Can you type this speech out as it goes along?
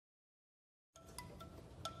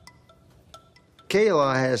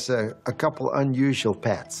Kayla has a couple unusual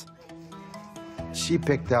pets. She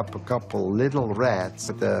picked up a couple little rats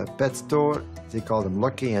at the pet store. They call them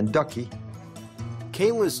Lucky and Ducky.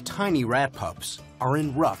 Kayla's tiny rat pups are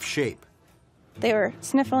in rough shape. They were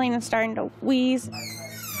sniffling and starting to wheeze.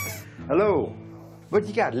 Hello. What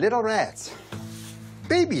you got, little rats?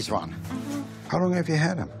 Babies one. How long have you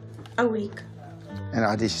had them? A week. And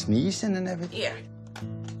are they sneezing and everything? Yeah.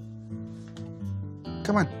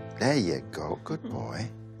 Come on. There you go. Good boy.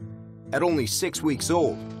 At only 6 weeks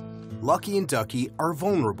old, Lucky and Ducky are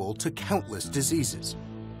vulnerable to countless diseases.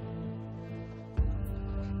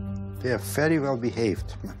 They are very well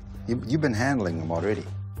behaved. You've been handling them already.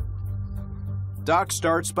 Doc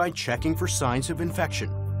starts by checking for signs of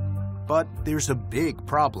infection. But there's a big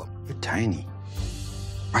problem. You're tiny.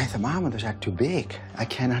 My thermometers are too big. I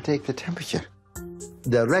cannot take the temperature.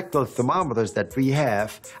 The rectal thermometers that we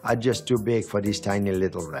have are just too big for these tiny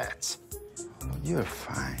little rats. Oh, you're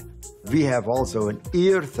fine. We have also an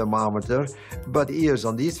ear thermometer, but the ears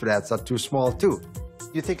on these rats are too small too.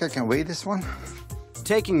 You think I can weigh this one?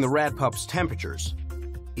 Taking the rat pups' temperatures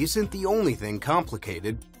isn't the only thing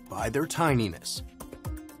complicated by their tininess.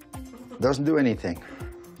 Doesn't do anything.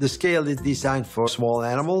 The scale is designed for small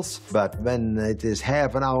animals, but when it is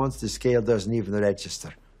 ½ an ounce, the scale doesn't even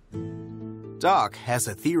register. Doc has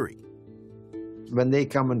a theory. When they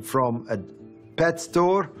come in from a pet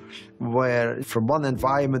store, where from one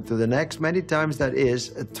environment to the next, many times there is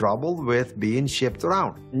a trouble with being shipped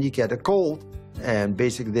around. And you get a cold, and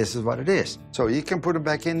basically this is what it is. So you can put it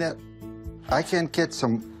back in there. I can get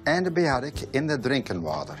some antibiotic in the drinking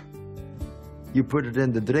water. You put it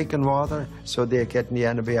in the drinking water, so they're getting the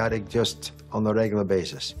antibiotic just on a regular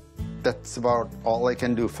basis. That's about all I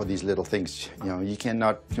can do for these little things. You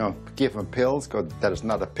cannot, give them pills, because that is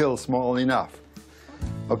not a pill small enough.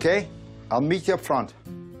 Okay? I'll meet you up front.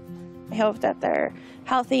 I hope that they're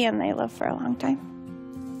healthy and they live for a long time.